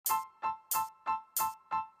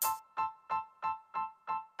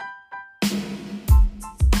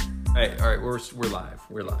Hey, all right, we're live.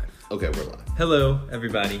 We're live. Okay, we're live. Hello,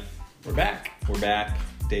 everybody. We're back. We're back.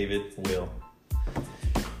 David, Will.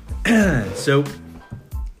 So,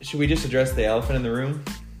 should we just address the elephant in the room?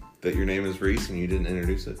 That your name is Reese and you didn't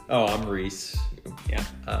introduce it. Oh, I'm Reese. Yeah.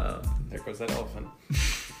 There goes that elephant.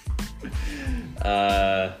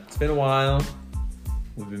 It's been a while.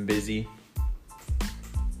 We've been busy.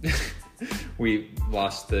 We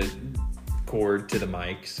lost the cord to the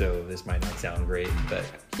mic, so this might not sound great, but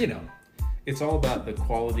you know. It's all about the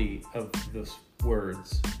quality of the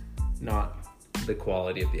words, not The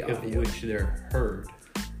quality of the in audio. which they're heard.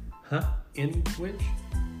 Huh? In which?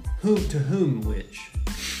 Whom which?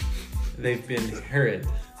 They've been heard.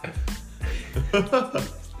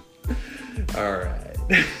 All right.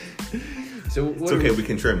 So what It's are okay, we- we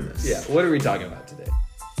can trim this. Yeah, what are we talking about today?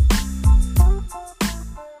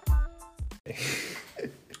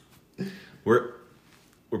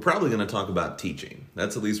 We're probably going to talk about teaching.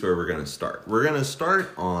 That's at least where we're going to start. We're going to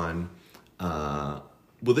start on,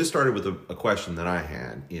 this started with a question that I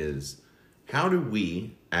had is, how do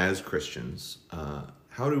we as Christians,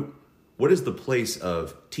 what is the place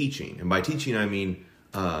of teaching? And by teaching, I mean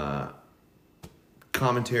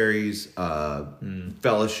commentaries,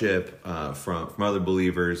 fellowship from other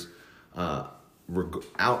believers,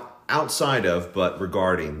 outside of, but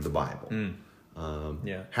regarding the Bible.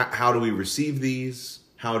 Yeah. How do we receive these?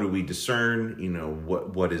 How do we discern,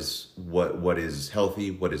 what is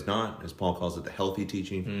healthy, what is not, as Paul calls it, the healthy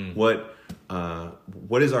teaching? What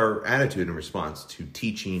is our attitude in response to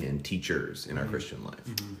teaching and teachers in our Christian life?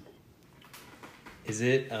 Is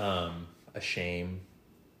it a shame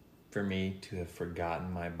for me to have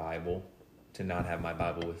forgotten my Bible, to not have my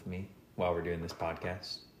Bible with me while we're doing this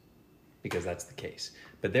podcast? Because that's the case.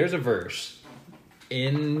 But there's a verse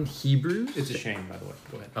in Hebrews. It's a shame, by the way.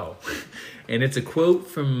 Go ahead. Oh, and it's a quote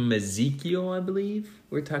from Ezekiel, I believe,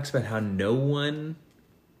 where it talks about how no one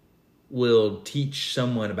will teach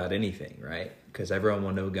someone about anything, right? Because everyone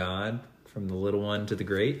will know God, from the little one to the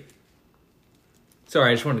great.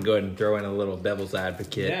 Sorry, I just wanted to go ahead and throw in a little devil's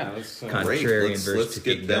advocate. Yeah, that's contrarian Great. verse Let's to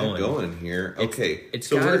get keep that going here. Okay, It's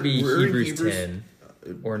so got to be we're in Hebrews 10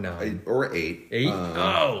 or 9. or 8. 8?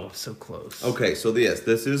 So close. Okay, so yes,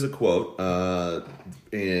 this is a quote.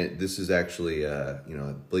 And this is actually, I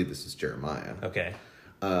believe this is Jeremiah. Okay.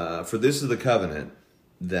 For this is the covenant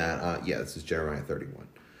that, this is Jeremiah 31.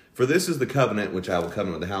 For this is the covenant which I will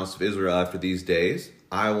covenant with the house of Israel after these days.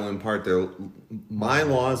 I will impart my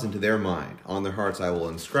laws into their mind. On their hearts I will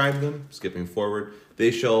inscribe them. Skipping forward.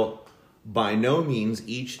 They shall by no means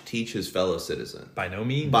each teach his fellow citizen. By no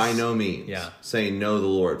means? By no means. Yeah. Saying, know the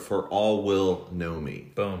Lord, for all will know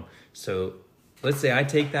me. Boom. So let's say I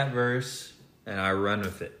take that verse and I run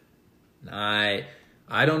with it. I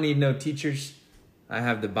don't need no teachers. I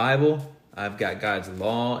have the Bible. I've got God's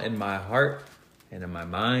law in my heart and in my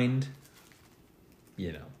mind.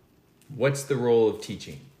 What's the role of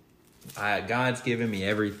teaching? God's given me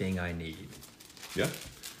everything I need. Yeah.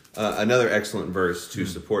 Another excellent verse to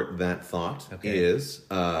support that thought is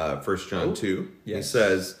 1 John 2. Yes. He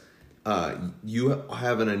says, you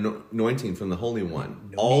have an anointing from the Holy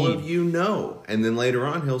One. All of you know. And then later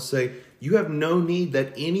on he'll say, you have no need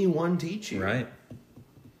that anyone teach you. Right.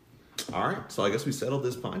 All right. So I guess we settled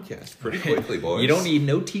this podcast pretty quickly, boys. You don't need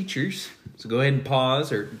no teachers. So go ahead and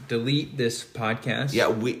pause or delete this podcast. Yeah,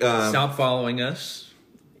 we stop following us.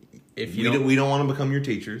 If you we don't want to become your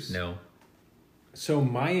teachers. No. So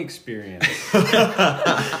my experience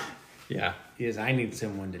Yeah. is I need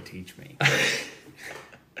someone to teach me.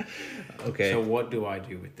 Okay. So what do I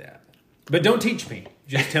do with that? But don't teach me.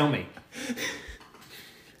 Just tell me.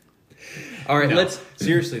 All right. No, Let's.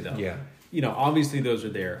 seriously though. Yeah. Obviously those are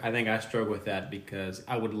there. I think I struggle with that because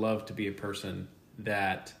I would love to be a person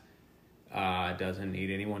that doesn't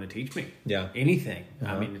need anyone to teach me. Yeah. Anything.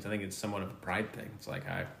 I mean, I think it's somewhat of a pride thing. It's like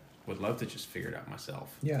I would love to just figure it out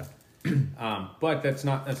myself. Yeah. But that's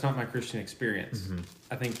not my Christian experience.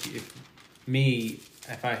 I think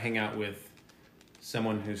if I hang out with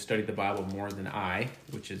someone who studied the Bible more than I,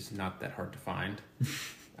 which is not that hard to find.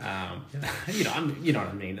 You know what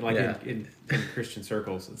I mean? Like in Christian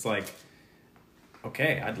circles, it's like,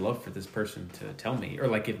 okay, I'd love for this person to tell me. Or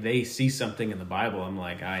like if they see something in the Bible, I'm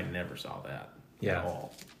like, I never saw that at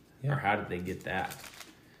all. Yeah. Or how did they get that?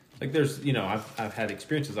 Like there's, I've had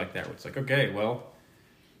experiences like that where it's like, okay, well,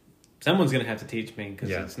 someone's going to have to teach me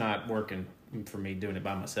because it's not working for me doing it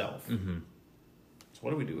by myself. Mm-hmm. So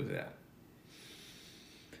what do we do with that?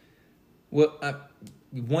 Well,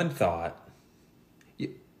 one thought.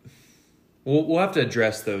 We'll have to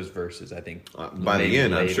address those verses, I think. By the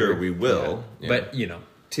end, I'm sure we will. Yeah. But,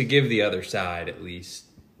 to give the other side at least,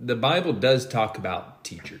 the Bible does talk about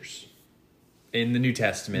teachers. in the New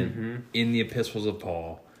Testament, in the epistles of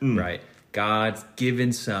Paul, right? God's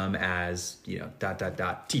given some as,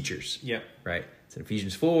 teachers. Yep. Right? It's in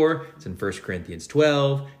Ephesians 4. It's in 1 Corinthians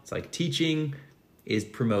 12. It's like teaching is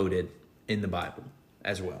promoted in the Bible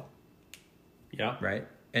as well. Yeah. Right?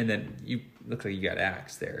 And then you look like you got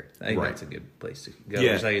Acts there. I think Right. that's a good place to go.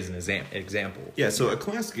 Yeah. Just like as an example. Yeah, so a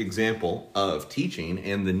classic example of teaching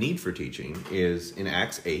and the need for teaching is in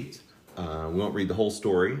Acts 8. We won't read the whole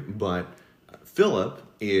story, but Philip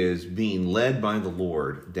is being led by the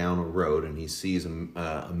Lord down a road, and he sees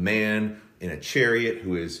a man in a chariot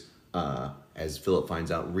who is, as Philip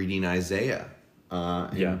finds out, reading Isaiah.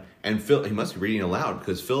 And Philip, he must be reading aloud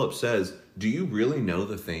because Philip says, "Do you really know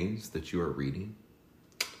the things that you are reading?"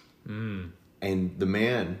 And the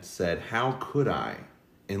man said, "How could I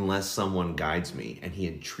unless someone guides me?" And he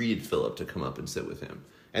entreated Philip to come up and sit with him.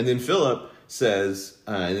 And then Philip says,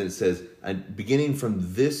 and then it says, beginning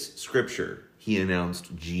from this scripture, he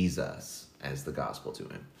announced Jesus as the gospel to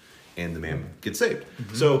him. And the man gets saved.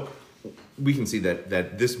 So we can see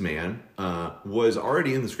that this man was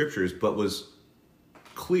already in the scriptures, but was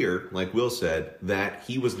clear, like Will said, that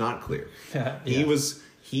he was not clear.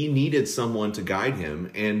 He needed someone to guide him,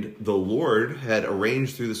 and the Lord had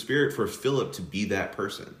arranged through the Spirit for Philip to be that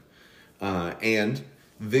person. And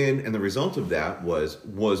the result of that was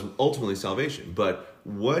ultimately salvation. But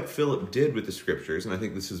what Philip did with the scriptures, and I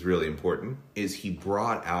think this is really important, is he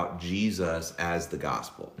brought out Jesus as the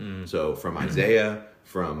gospel. So from Isaiah,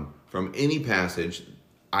 from any passage,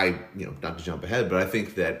 not to jump ahead, but I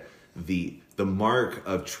think that the mark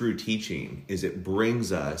of true teaching is it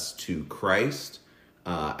brings us to Christ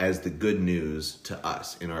as the good news to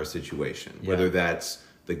us in our situation, whether that's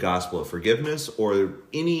the gospel of forgiveness or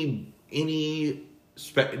any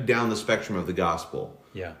down the spectrum of the gospel.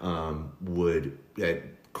 That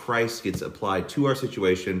Christ gets applied to our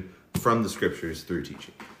situation from the scriptures through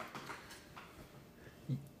teaching.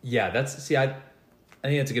 I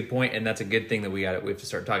think that's a good point, and that's a good thing that we have to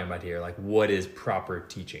start talking about here. Like, what is proper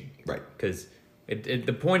teaching? Right. Because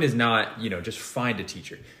the point is not, just find a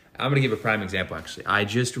teacher. I'm going to give a prime example, actually. I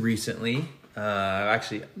just recently, I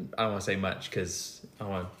don't want to say much because I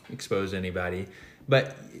don't want to expose anybody,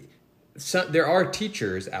 but there are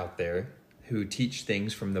teachers out there who teach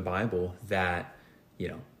things from the Bible that,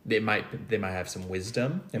 they might have some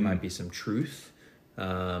wisdom, there might be some truth,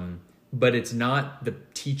 but it's not the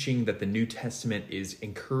teaching that the New Testament is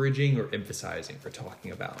encouraging or emphasizing or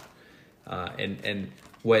talking about. And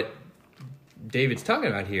what David's talking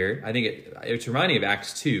about here, I think it's reminding of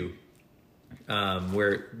Acts 2,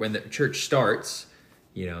 where when the church starts,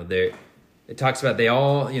 it talks about they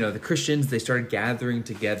all, the Christians, they started gathering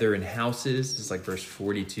together in houses. It's like verse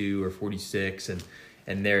 42 or 46,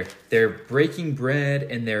 and they're breaking bread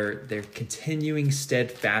and they're continuing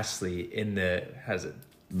steadfastly in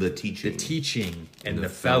the teaching and the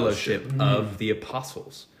fellowship of the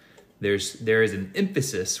apostles. There is an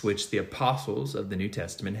emphasis which the apostles of the New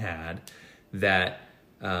Testament had that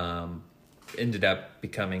ended up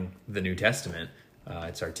becoming the New Testament.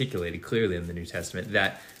 It's articulated clearly in the New Testament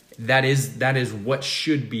that is what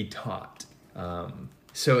should be taught.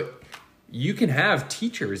 So you can have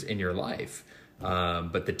teachers in your life,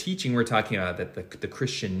 but the teaching we're talking about that the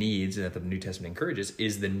Christian needs and that the New Testament encourages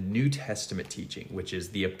is the New Testament teaching, which is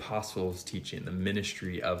the apostles' teaching, the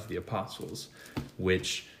ministry of the apostles,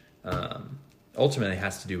 which ultimately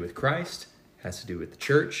has to do with Christ, has to do with the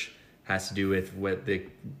church, has to do with what the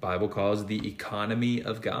Bible calls the economy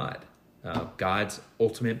of God, God's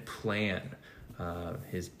ultimate plan,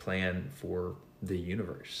 his plan for the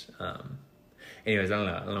universe. Anyways, I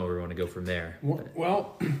don't know where we want to go from there.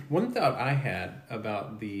 Well, one thought I had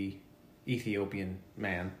about the Ethiopian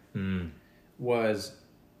man was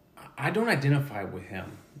I don't identify with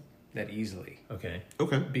him that easily. Okay.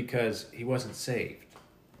 Because he wasn't saved.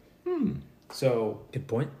 So Good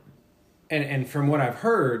point. And from what I've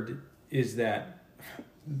heard is that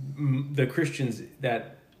the Christians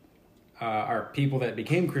that are people that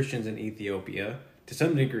became Christians in Ethiopia, to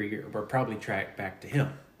some degree, were probably tracked back to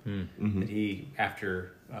him. That he,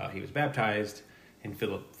 after he was baptized and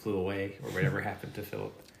Philip flew away, or whatever happened to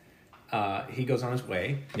Philip, he goes on his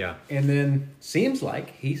way. Yeah. And then seems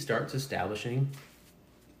like he starts establishing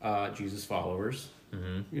Jesus followers,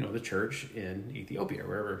 the church in Ethiopia,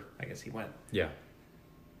 wherever I guess he went. Yeah.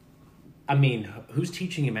 I mean, who's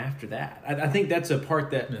teaching him after that? I think that's a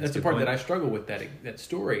part that point. I struggle with. That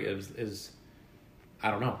story is I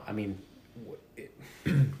don't know. I mean,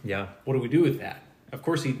 Yeah. what do we do with that? Of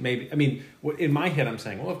course, he maybe. I mean, in my head, I'm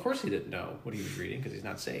saying, well, of course he didn't know what he was reading because he's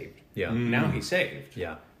not saved. Yeah. Now he's saved.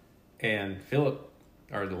 Yeah. And Philip,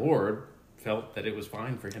 or the Lord, felt that it was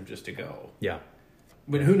fine for him just to go. Yeah.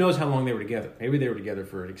 But who knows how long they were together? Maybe they were together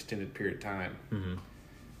for an extended period of time. Mm-hmm.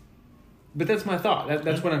 But that's my thought.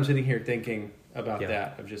 That's what I'm sitting here thinking about Yeah.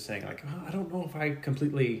 that, of just saying, like, I don't know if I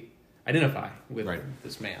completely identify with Right.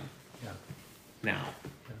 this man Yeah. now.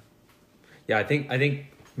 Yeah, I think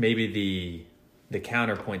maybe the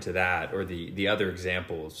counterpoint to that, or the other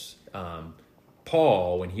examples,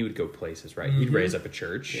 Paul, when he would go places, right, he'd raise up a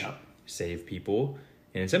church, Yeah. save people,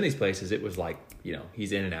 and in some of these places it was like,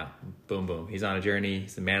 he's in and out, boom boom, he's on a journey,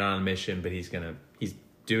 he's a man on a mission, but he's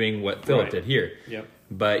doing what Philip Right. did here. Yep.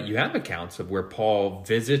 But you have accounts of where Paul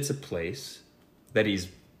visits a place that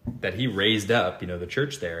he raised up, the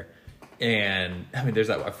church there. And I mean, there's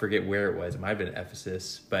that, I forget where it was. It might have been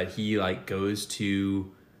Ephesus, but he goes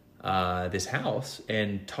to this house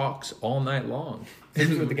and talks all night long.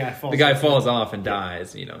 The guy falls. The guy falls off and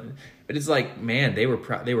dies, But it's like, man,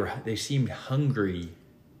 they seemed hungry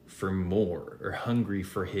for more, or hungry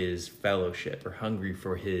for his fellowship, or hungry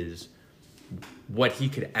for what he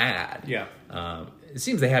could add. Yeah. It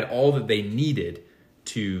seems they had all that they needed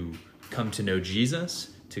to come to know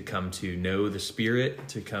Jesus, to come to know the Spirit,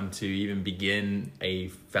 to come to even begin a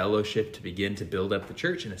fellowship, to begin to build up the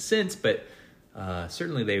church in a sense. But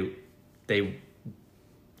certainly they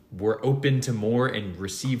were open to more and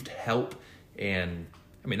received help. And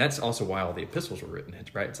I mean, that's also why all the epistles were written,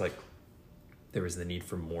 right? It's like there was the need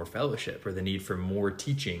for more fellowship, or the need for more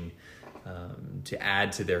teaching, to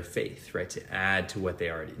add to their faith, right? To add to what they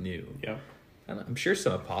already knew. Yeah. I'm sure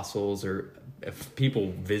some apostles, or if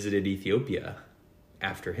people visited Ethiopia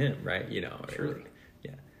after him, right? Surely.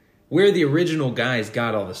 Yeah. Where the original guys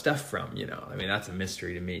got all the stuff from, I mean, that's a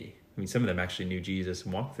mystery to me. I mean, some of them actually knew Jesus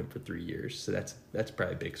and walked with him for 3 years. So that's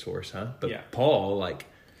probably a big source, huh? But Yeah. Paul, Well,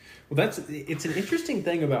 it's an interesting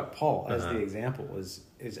thing about Paul as the example is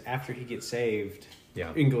after he gets saved.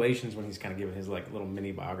 Yeah. In Galatians, when he's kind of given his little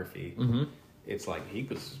mini biography, mm-hmm. it's like he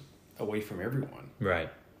was away from everyone Right.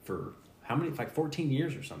 for how many? 14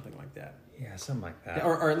 years or something like that. Yeah, something like that.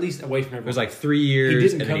 Or at least away from everyone. It was like 3 years, He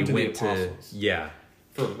didn't and come then to he the went apostles. yeah.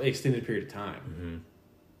 for an extended period of time.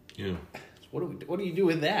 Yeah. So what do you do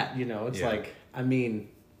with that? It's Yeah. like, I mean,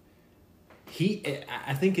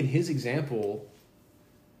 I think in his example,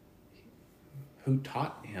 who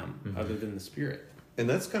taught him other than the Spirit? And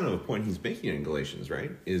that's kind of a point he's making in Galatians,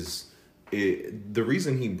 right? The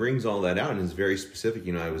reason he brings all that out and is very specific.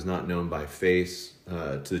 I was not known by face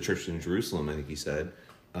to the church in Jerusalem, I think he said,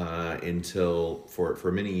 until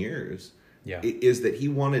for many years. Yeah. Is that he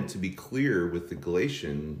wanted to be clear with the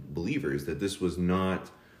Galatian believers that this was not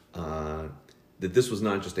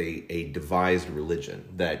just a devised religion,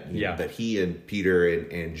 that that he and Peter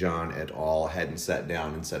and John et al. Hadn't sat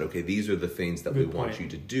down and said, okay, these are the things that we want you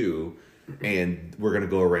to do, and we're going to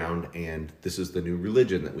go around, and this is the new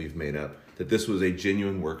religion that we've made up. That this was a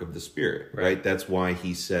genuine work of the Spirit, right? That's why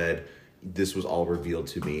he said, this was all revealed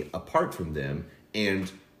to me apart from them.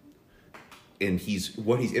 And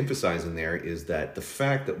what he's emphasizing there is that the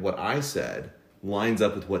fact that what I said lines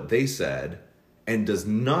up with what they said and does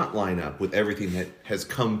not line up with everything that has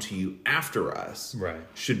come to you after us, Right.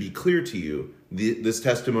 should be clear to you. This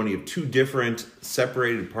testimony of two different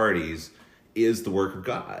separated parties is the work of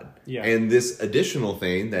God. Yeah. And this additional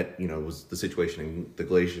thing that, was the situation in the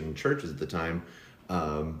Galatian churches at the time,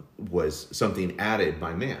 was something added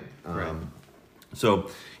by man. Right. So,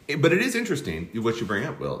 but it is interesting what you bring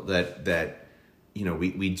up, Will, that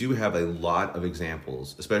we do have a lot of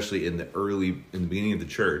examples, especially in the beginning of the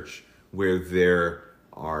church, where there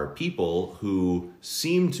are people who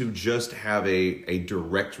seem to just have a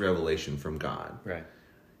direct revelation from God. Right.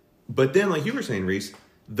 But then, like you were saying, Reese,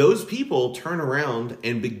 those people turn around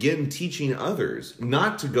and begin teaching others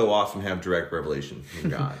not to go off and have direct revelation from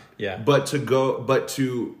God. Yeah. But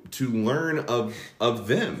to learn of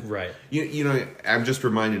them. Right. I'm just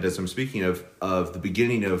reminded as I'm speaking of the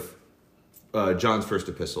beginning of John's first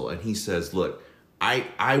epistle, and he says, look,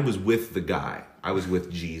 I was with the guy. I was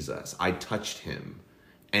with Jesus. I touched him.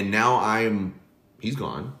 And now he's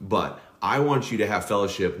gone, but I want you to have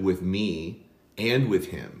fellowship with me and with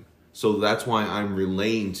him. So that's why I'm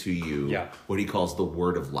relaying to you what he calls the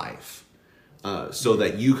word of life. So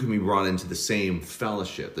that you can be brought into the same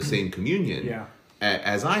fellowship, the same communion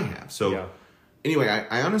as I have. So anyway,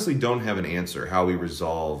 I honestly don't have an answer how we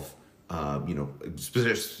resolve,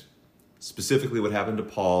 specifically what happened to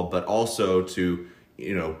Paul, but also to,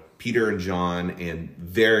 Peter and John and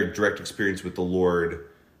their direct experience with the Lord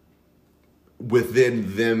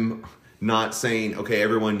within them not saying, okay,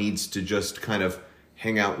 everyone needs to just kind of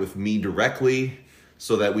hang out with me directly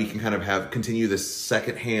so that we can kind of continue this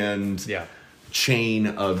secondhand chain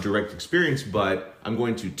of direct experience, but I'm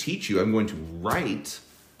going to teach you. I'm going to write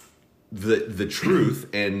the truth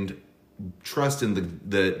and trust in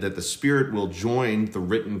that the Spirit will join the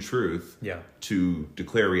written truth to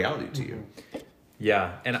declare reality to you.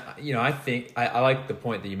 Yeah, and I think I like the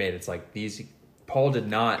point that you made. It's like Paul did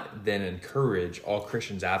not then encourage all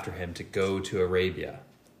Christians after him to go to Arabia.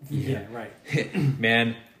 Yeah, right.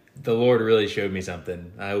 Man, the Lord really showed me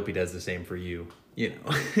something. I hope he does the same for you.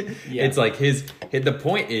 It's like the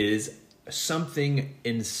point is something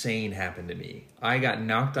insane happened to me. I got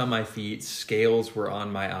knocked on my feet, scales were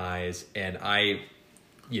on my eyes, and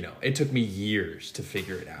it took me years to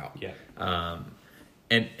figure it out. Yeah.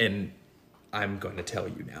 And I'm going to tell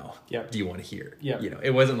you now. Yep. Do you want to hear it? Yep.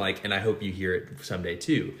 It wasn't like, and I hope you hear it someday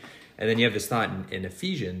too. And then you have this thought in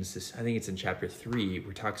Ephesians, I think it's in chapter 3,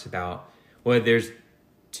 where it talks about, there's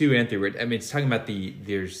 2 and 3. It's talking about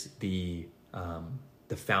there's the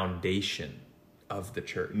foundation of the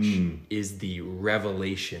church is the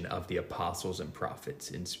revelation of the apostles and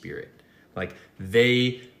prophets in spirit. Like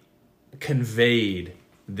they conveyed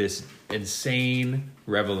this insane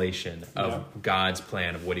revelation of God's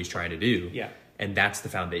plan of what he's trying to do. Yeah. And that's the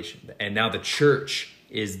foundation. And now the church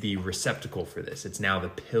is the receptacle for this. It's now the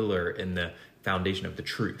pillar and the foundation of the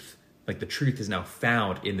truth. Like the truth is now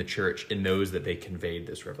found in the church, in those that they conveyed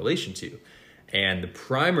this revelation to. And the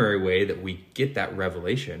primary way that we get that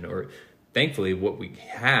revelation, or thankfully what we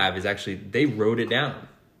have, is actually they wrote it down.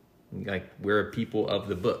 Like we're a people of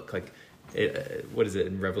the book. Like what is it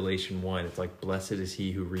in Revelation 1? It's like, blessed is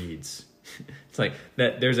he who reads. It's like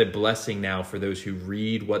that there's a blessing now for those who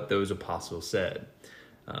read what those apostles said.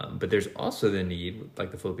 But there's also the need,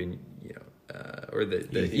 like the Philippian, or the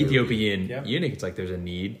Ethiopian eunuch. It's like there's a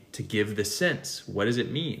need to give the sense. What does it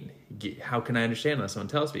mean? How can I understand unless someone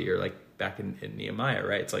tells me? Or like back in Nehemiah,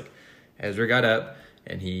 right? It's like Ezra got up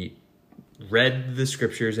and he read the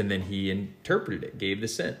scriptures and then he interpreted it, gave the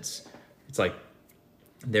sense. It's like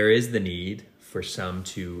there is the need for some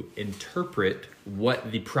to interpret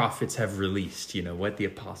what the prophets have released, what the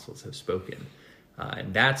apostles have spoken.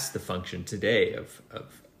 And that's the function today of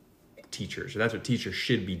teachers. So that's what teachers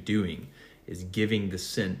should be doing, is giving the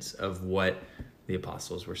sense of what the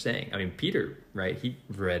apostles were saying. I mean, Peter, right? He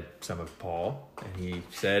read some of Paul, and he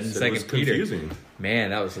said in 2 Peter,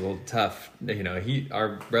 man, that was a little tough.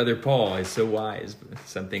 Our brother Paul is so wise.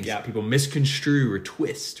 Some things people misconstrue or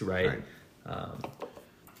twist, right?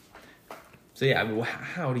 So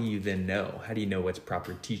how do you then know? How do you know what's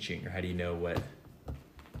proper teaching, or how do you know what,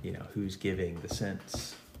 who's giving the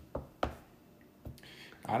sense?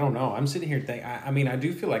 I don't know. I'm sitting here thinking, I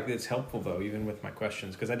do feel like it's helpful though, even with my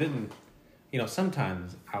questions, because I didn't,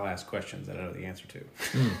 sometimes I'll ask questions that I know the answer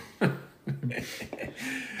to.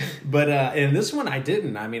 But in this one I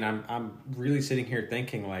didn't. I'm really sitting here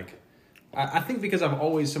thinking like, I think because I've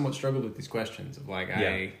always somewhat struggled with these questions of like,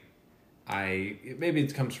 I maybe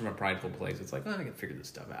it comes from a prideful place. It's like, I can figure this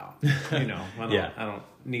stuff out. I don't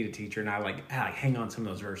need a teacher, and I hang on some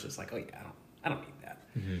of those verses like, I don't need that.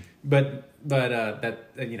 Mm-hmm. But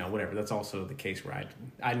that whatever. That's also the case where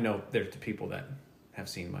I know there's the people that have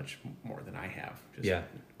seen much more than I have. Just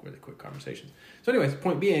really quick conversations. So, anyways,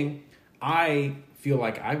 point being, I feel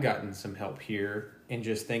like I've gotten some help here in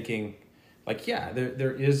just thinking, like,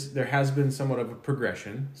 there has been somewhat of a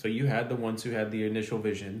progression. So you had the ones who had the initial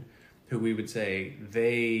vision, who we would say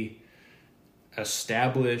they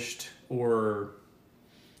established, or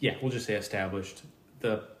we'll just say established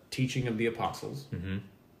the teaching of the apostles. Mm-hmm.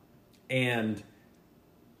 And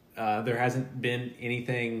there hasn't been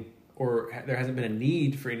anything, or there hasn't been a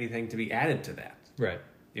need for anything to be added to that. Right.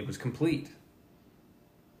 It was complete,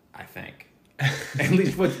 I think. At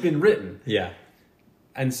least what's been written. Yeah.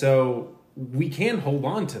 And so we can hold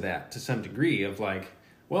on to that to some degree of like,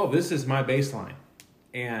 well, this is my baseline.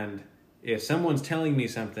 And if someone's telling me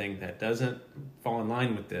something that doesn't fall in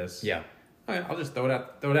line with this, okay, I'll just throw it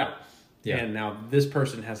out. Yeah. And now this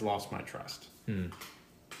person has lost my trust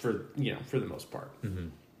for the most part. Mm-hmm.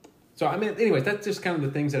 So, anyways, that's just kind of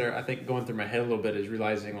the things that are, I think, going through my head a little bit, is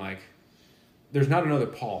realizing like, there's not another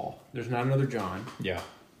Paul. There's not another John. Yeah.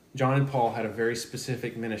 John and Paul had a very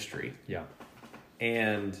specific ministry. Yeah.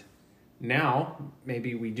 And now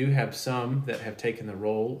maybe we do have some that have taken the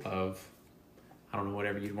role of, I don't know,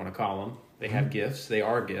 whatever you'd want to call them. They have gifts. They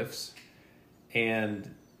are gifts.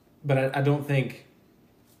 But I don't think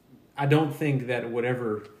that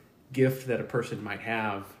whatever gift that a person might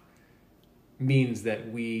have means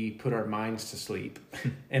that we put our minds to sleep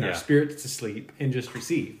and our spirits to sleep and just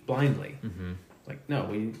receive blindly. Mm-hmm. Like, no,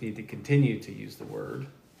 we need to continue to use the word.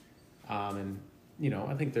 I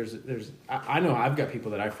think I know I've got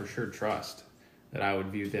people that I for sure trust that I would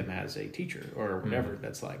view them as a teacher or whatever.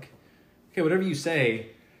 That's like, okay, whatever you say,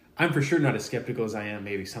 I'm for sure not as skeptical as I am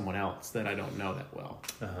maybe someone else that I don't know that well.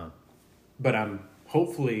 But I'm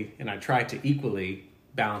hopefully, and I try to equally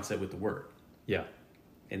balance it with the word. Yeah.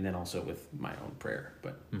 And then also with my own prayer.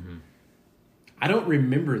 But I don't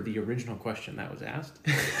remember the original question that was asked.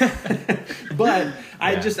 But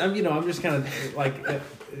I'm just kind of like,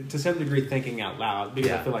 to some degree, thinking out loud,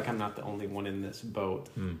 because I feel like I'm not the only one in this boat,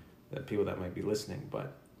 that people that might be listening.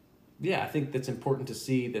 But yeah, I think that's important to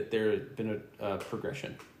see that there has been a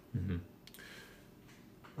progression.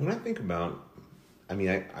 When I think about,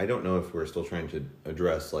 I don't know if we're still trying to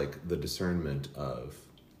address like the discernment of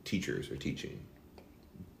teachers or teaching,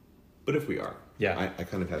 but if we are, I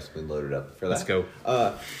kind of have something loaded up for that. Let's go.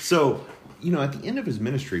 So, at the end of his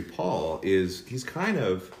ministry, Paul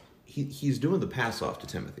he's doing the pass off to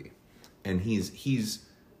Timothy, and he's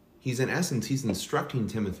in essence, he's instructing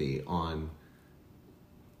Timothy on,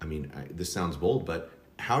 this sounds bold, but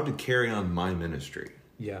how to carry on my ministry.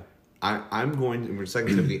 Yeah. I'm going to, in 2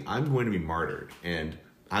 Timothy, I'm going to be martyred, and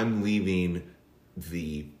I'm leaving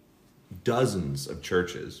the dozens of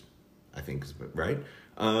churches, I think, right?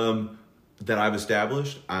 That I've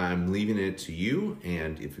established. I'm leaving it to you.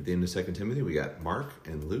 And if at the end of 2 Timothy, we got Mark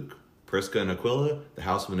and Luke, Prisca and Aquila, the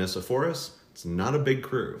house of Onesiphorus. It's not a big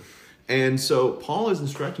crew. And so Paul is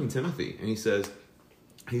instructing Timothy, and he says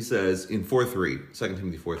in 4:3, 2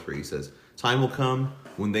 Timothy 4:3, he says, time will come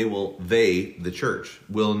when the church,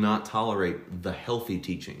 will not tolerate the healthy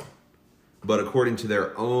teaching, but according to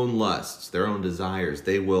their own lusts, their own desires,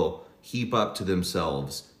 they will heap up to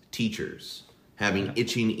themselves teachers, having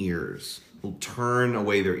itching ears, will turn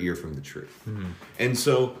away their ear from the truth. And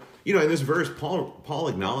so, in this verse, Paul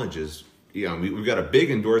acknowledges, we've got a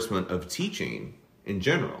big endorsement of teaching in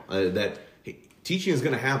general, that teaching is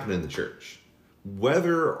going to happen in the church.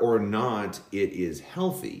 Whether or not it is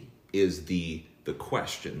healthy is the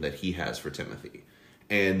question that he has for Timothy,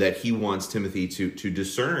 and that he wants Timothy to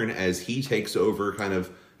discern as he takes over kind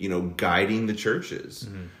of, guiding the churches.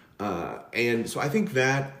 And so I think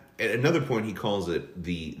that at another point he calls it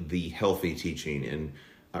the healthy teaching in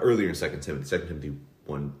earlier in 2 Timothy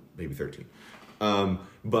 1, maybe 13.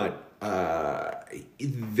 But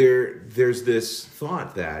there's this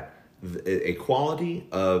thought that a quality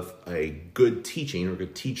of a good teaching or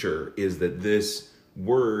good teacher is that this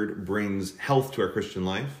word brings health to our Christian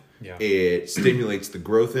life. Yeah. It stimulates the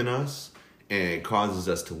growth in us and causes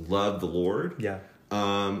us to love the Lord. Yeah.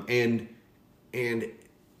 And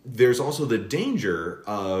there's also the danger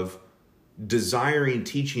of desiring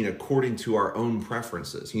teaching according to our own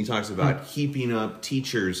preferences. He talks about heaping up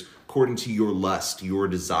teachers according to your lust, your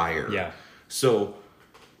desire. Yeah. So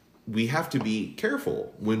we have to be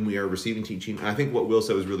careful when we are receiving teaching. And I think what Will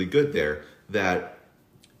said was really good there, that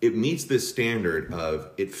it meets this standard of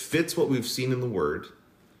it fits what we've seen in the Word.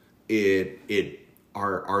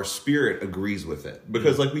 Our spirit agrees with it,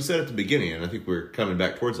 because like we said at the beginning, and I think we're coming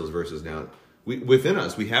back towards those verses now. Within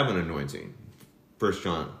us we have an anointing, 1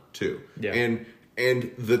 John 2, and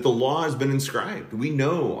that the law has been inscribed. We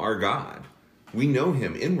know our God, we know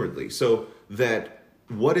Him inwardly, so that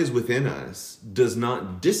what is within us does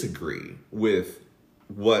not disagree with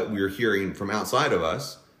what we're hearing from outside of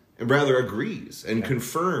us, and rather agrees and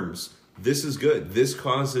confirms this is good. This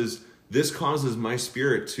causes my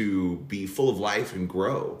spirit to be full of life and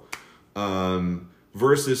grow.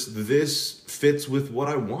 Versus this fits with what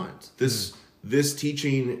I want. This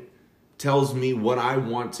teaching tells me what I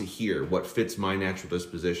want to hear, what fits my natural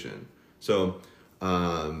disposition. So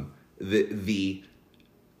the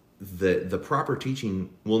proper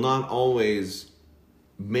teaching will not always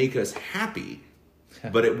make us happy,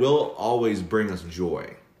 but it will always bring us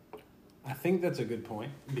joy. I think that's a good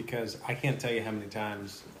point, because I can't tell you how many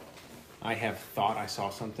times I have thought I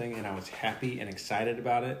saw something and I was happy and excited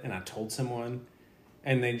about it, and I told someone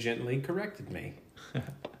and they gently corrected me.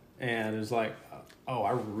 And it was like, oh,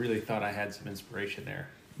 I really thought I had some inspiration there.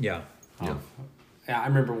 Yeah. I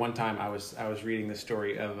remember one time I was reading the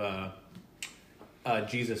story of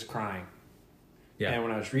Jesus crying. Yeah. And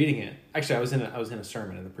when I was reading it, actually I was in a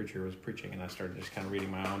sermon and the preacher was preaching, and I started just kind of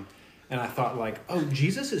reading my own. And I thought like, oh,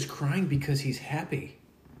 Jesus is crying because he's happy.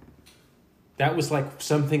 That was like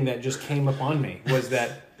something that just came upon me, was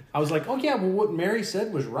that I was like, oh yeah, well what Mary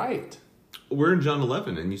said was right. We're in John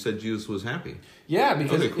 11 and you said Jesus was happy. Yeah,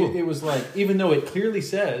 because it was like, even though it clearly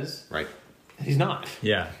says right, he's not.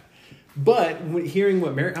 Yeah. But hearing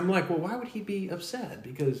what Mary, I'm like, well, why would he be upset?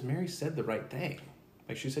 Because Mary said the right thing.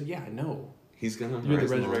 Like she said, yeah, I know. He's going to rise. You're the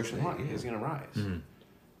resurrection life. Yeah. He's going to rise. Mm-hmm.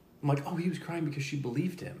 I'm like, oh, he was crying because she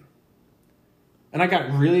believed him. And I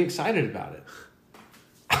got really excited about it.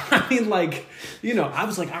 I mean, like, I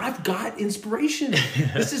was like, I've got inspiration.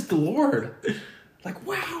 This is the Lord. Like,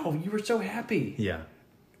 wow, you were so happy. Yeah.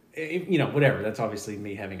 Whatever. That's obviously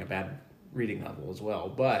me having a bad reading level as well.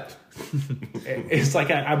 But it's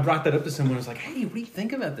like I brought that up to someone. I was like, hey, what do you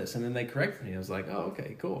think about this? And then they corrected me. I was like, oh,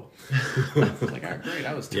 okay, cool. I was like, all right, great.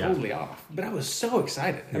 I was totally off. But I was so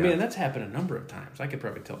excited. I mean, and that's happened a number of times. I could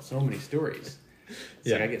probably tell so many stories.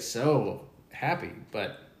 It's like I get so happy,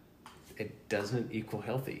 but it doesn't equal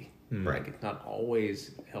healthy. Right. Like, it's not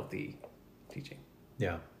always healthy teaching.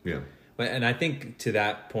 Yeah. Yeah. And I think to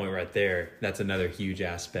that point right there, that's another huge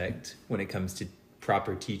aspect when it comes to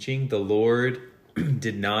proper teaching. The Lord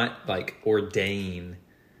did not ordain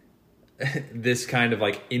this kind of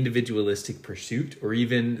individualistic pursuit or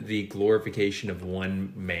even the glorification of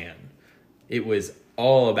one man. It was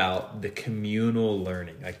all about the communal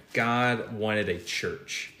learning. Like, God wanted a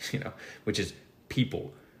church, which is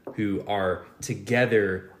people who are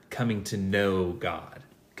together coming to know God,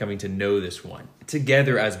 coming to know this one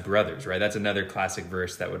together as brothers, right? That's another classic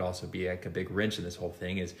verse that would also be like a big wrench in this whole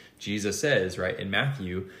thing. Is Jesus says, right, in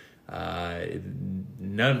Matthew,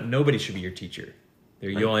 nobody should be your teacher.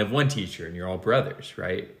 You only have one teacher and you're all brothers,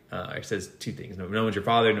 right? It says two things. No one's your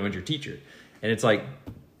father, no one's your teacher. And it's like,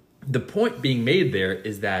 the point being made there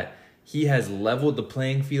is that he has leveled the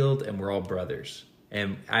playing field and we're all brothers.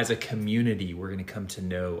 And as a community, we're going to come to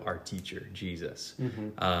know our teacher, Jesus,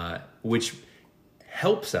 which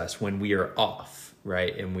helps us when we are off,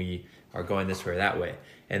 right? And we are going this way or that way.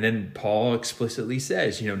 And then Paul explicitly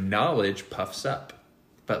says, knowledge puffs up,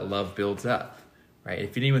 but love builds up, right?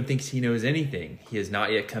 If anyone thinks he knows anything, he has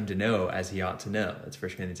not yet come to know as he ought to know. That's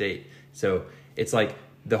 1 Corinthians 8. So it's like,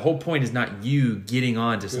 the whole point is not you getting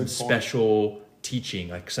on to some special teaching,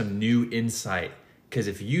 like some new insight. Because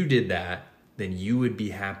if you did that, then you would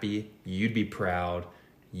be happy, you'd be proud,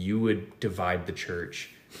 you would divide the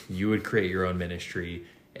church, you would create your own ministry,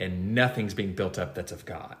 and nothing's being built up that's of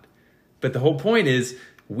God. But the whole point is,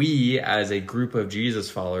 we as a group of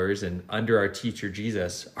Jesus followers and under our teacher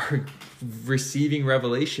Jesus are receiving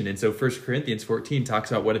revelation. And so 1 Corinthians 14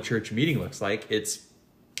 talks about what a church meeting looks like. It's,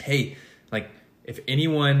 hey, if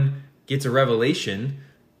anyone gets a revelation,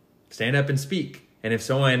 stand up and speak. And if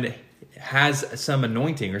someone has some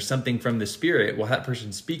anointing or something from the Spirit while that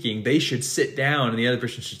person's speaking, they should sit down and the other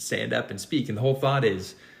person should stand up and speak. And the whole thought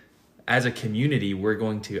is, as a community, we're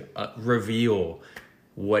going to reveal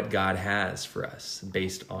what God has for us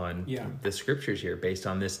based on the scriptures here, based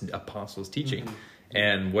on this apostles' teaching.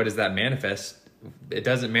 And what does that manifest? It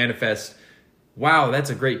doesn't manifest, wow, that's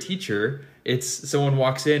a great teacher. It's someone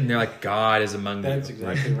walks in and they're like, God is among you. That's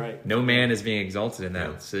exactly right. No man is being exalted in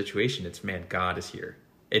that situation. It's, man, God is here.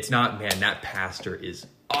 It's not, man, that pastor is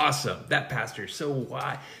awesome. That pastor is so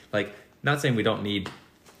wise. Not saying we don't need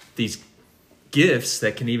these gifts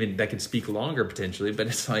that can speak longer potentially, but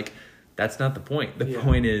it's like, that's not the point. The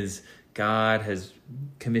point is, God has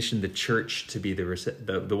commissioned the church to be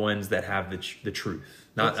the ones that have the truth,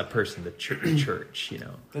 not a person, the church,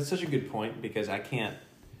 That's such a good point, because I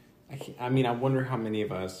wonder how many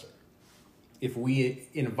of us, if we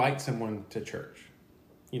invite someone to church,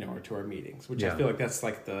 or to our meetings, which I feel like that's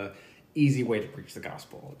like the easy way to preach the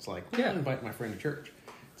gospel. It's like, I invite my friend to church.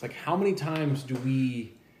 It's like, how many times do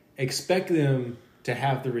we expect them to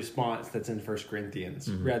have the response that's in 1 Corinthians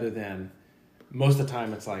rather than most of the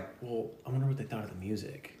time it's like, well, I wonder what they thought of the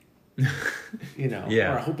music, or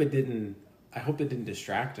I hope it didn't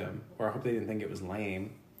distract them, or I hope they didn't think it was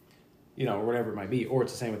lame, or whatever it might be. Or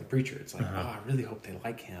it's the same with the preacher. It's like, oh, I really hope they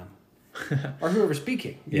like him. Or whoever's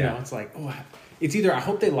speaking, it's like, oh, it's either I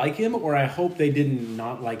hope they like him or I hope they didn't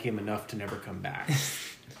not like him enough to never come back.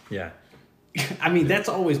 That's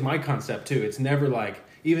always my concept too. It's never like,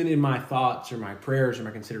 even in my thoughts or my prayers or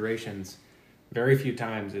my considerations, very few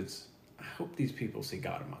times it's, I hope these people see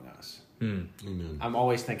God among us. Amen. I'm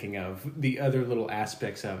always thinking of the other little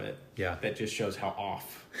aspects of it that just shows how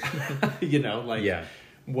off,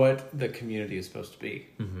 what the community is supposed to be.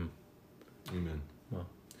 Amen. Well,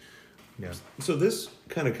 yeah. So this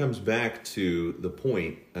kind of comes back to the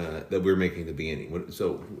point that we were making at the beginning.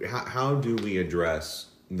 So how do we address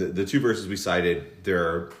the two verses we cited? There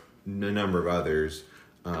are a number of others.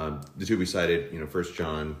 The two we cited, 1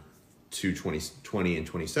 John 2:20 and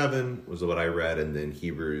 27 was what I read, and then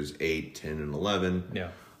Hebrews 8, 10, and 11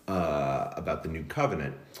 about the new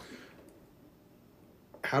covenant.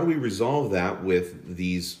 How do we resolve that with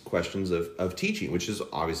these questions of teaching, which is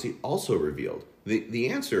obviously also revealed? The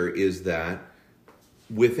answer is that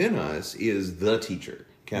within us is the teacher,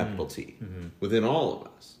 capital T, within all of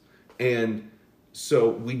us. And so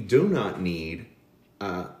we do not need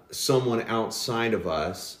someone outside of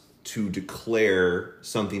us to declare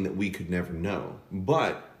something that we could never know.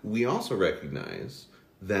 But we also recognize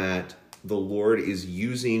that the Lord is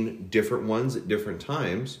using different ones at different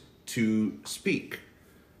times to speak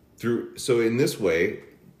through. So in this way,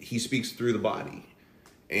 he speaks through the body.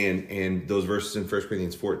 And those verses in 1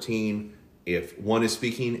 Corinthians 14, if one is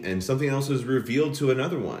speaking and something else is revealed to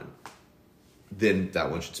another one, then that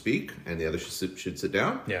one should speak and the other should sit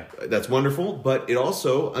down. Yeah. That's wonderful. But it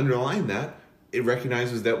also, underlying that, it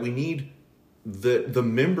recognizes that we need the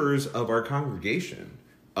members of our congregation,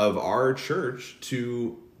 of our church,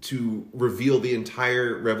 to reveal the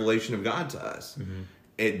entire revelation of God to us. Mm-hmm.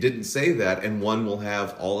 It didn't say that, and one will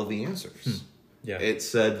have all of the answers. Yeah. It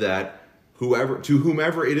said that to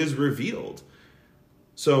whomever it is revealed.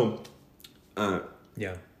 So,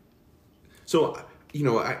 yeah. So,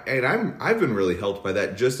 I've been really helped by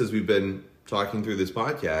that, just as we've been talking through this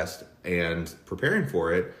podcast and preparing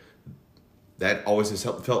for it. That always has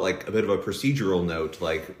felt like a bit of a procedural note,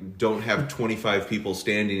 like don't have 25 people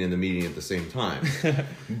standing in the meeting at the same time.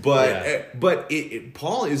 But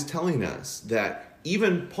Paul is telling us that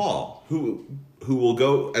even Paul, who will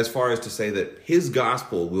go as far as to say that his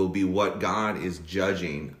gospel will be what God is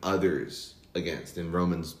judging others against in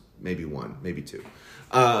Romans maybe 1, maybe 2.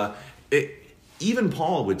 Even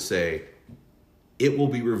Paul would say it will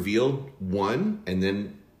be revealed one, and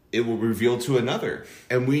then it will reveal to another.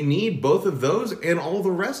 And we need both of those and all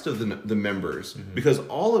the rest of the members, because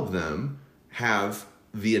all of them have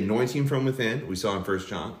the anointing from within. We saw in 1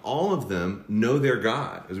 John. All of them know their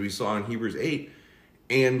God, as we saw in Hebrews 8.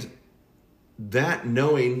 And that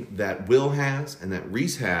knowing that Will has and that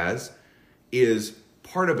Reese has is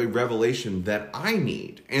part of a revelation that I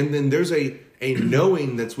need. And then there's a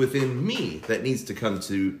knowing that's within me that needs to come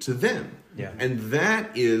to them. Yeah. And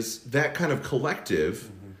that kind of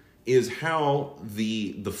collective is how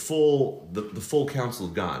the full counsel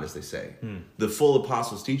of God, as they say, the full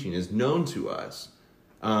apostles' teaching is known to us,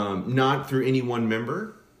 not through any one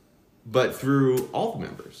member, but through all the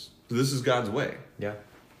members. So this is God's way. Yeah.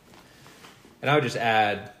 And I would just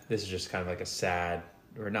add, this is just kind of like a sad,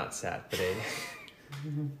 or not sad, but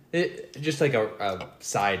just like a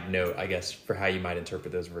side note, I guess, for how you might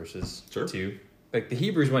interpret those verses too. Like the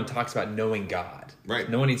Hebrews one talks about knowing God. Right.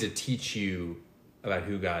 No one needs to teach you about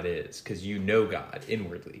who God is, because you know God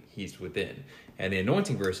inwardly. He's within. And the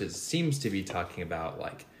anointing verses seems to be talking about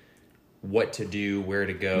like what to do, where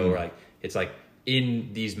to go. Or like it's like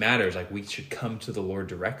in these matters, like we should come to the Lord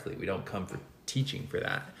directly. We don't come for teaching for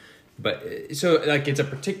that. But so like it's a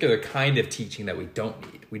particular kind of teaching that we don't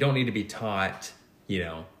need. We don't need to be taught,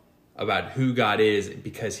 about who God is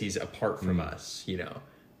because he's apart from us,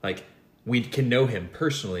 like we can know him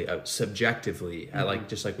personally, subjectively, like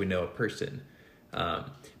just like we know a person.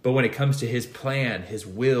 But when it comes to his plan, his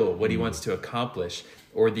will, what he wants to accomplish,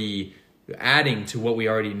 or the adding to what we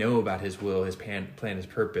already know about his will, his plan, his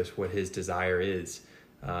purpose, what his desire is,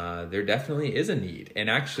 there definitely is a need. And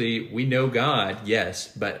actually, we know God, yes,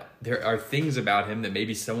 but there are things about him that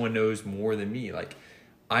maybe someone knows more than me. Like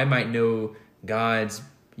I might know God's,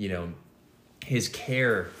 his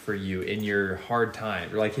care for you in your hard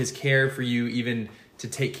times, or like his care for you even to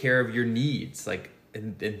take care of your needs, like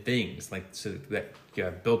and things like so that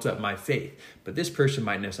I've built up my faith. But this person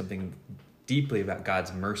might know something deeply about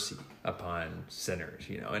God's mercy upon sinners,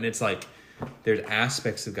 and it's like there's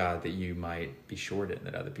aspects of God that you might be short in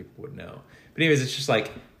that other people would know. But anyways, it's just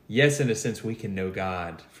like, yes, in a sense we can know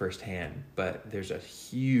God firsthand, but there's a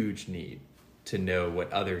huge need to know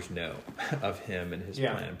what others know of him and his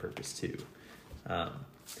plan and purpose too. I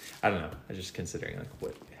don't know. I'm just considering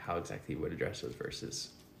like how exactly you would address those verses.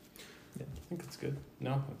 Yeah, I think that's good.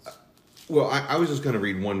 No, Well, I was just going to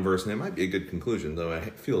read one verse, and it might be a good conclusion, though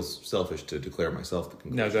it feels selfish to declare myself the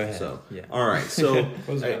conclusion. No, go ahead. So, yeah. All right. So,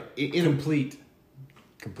 complete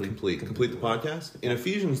the podcast. In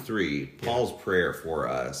Ephesians 3, Paul's prayer for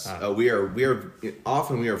us. We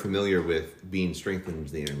are familiar with being strengthened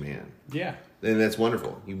to the inner man. Yeah, and that's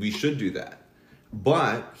wonderful. We should do that.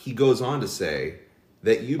 But he goes on to say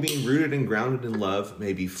that you, being rooted and grounded in love,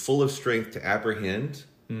 may be full of strength to apprehend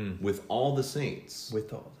with all the saints.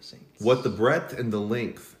 With all the saints. What the breadth and the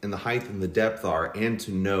length and the height and the depth are, and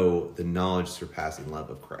to know the knowledge surpassing love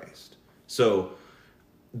of Christ. So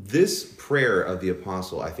this prayer of the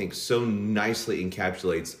apostle, I think, so nicely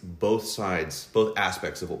encapsulates both sides, both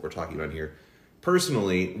aspects of what we're talking about here.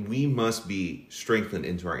 Personally, we must be strengthened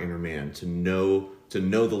into our inner man to know the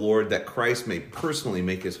Lord, that Christ may personally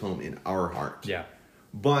make his home in our heart. Yeah.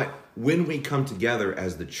 But when we come together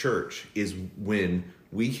as the church is when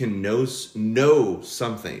we can know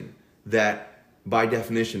something that by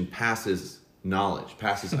definition passes knowledge,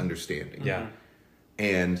 passes understanding. Yeah.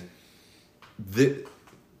 And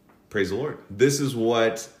Praise the Lord. This is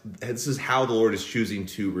how the Lord is choosing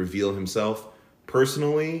to reveal himself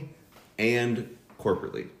personally and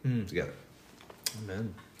corporately together.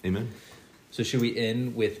 Amen. Amen. So should we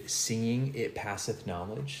end with singing "It Passeth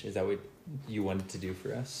Knowledge"? Is that what you wanted to do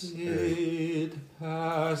for us? Or- It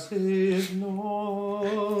passes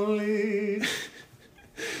knowledge.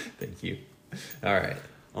 Thank you. All right.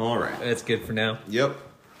 All right. That's good for now. Yep.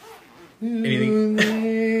 Anything?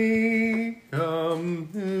 Come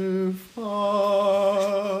too far.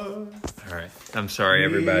 All right. I'm sorry,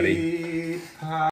 everybody.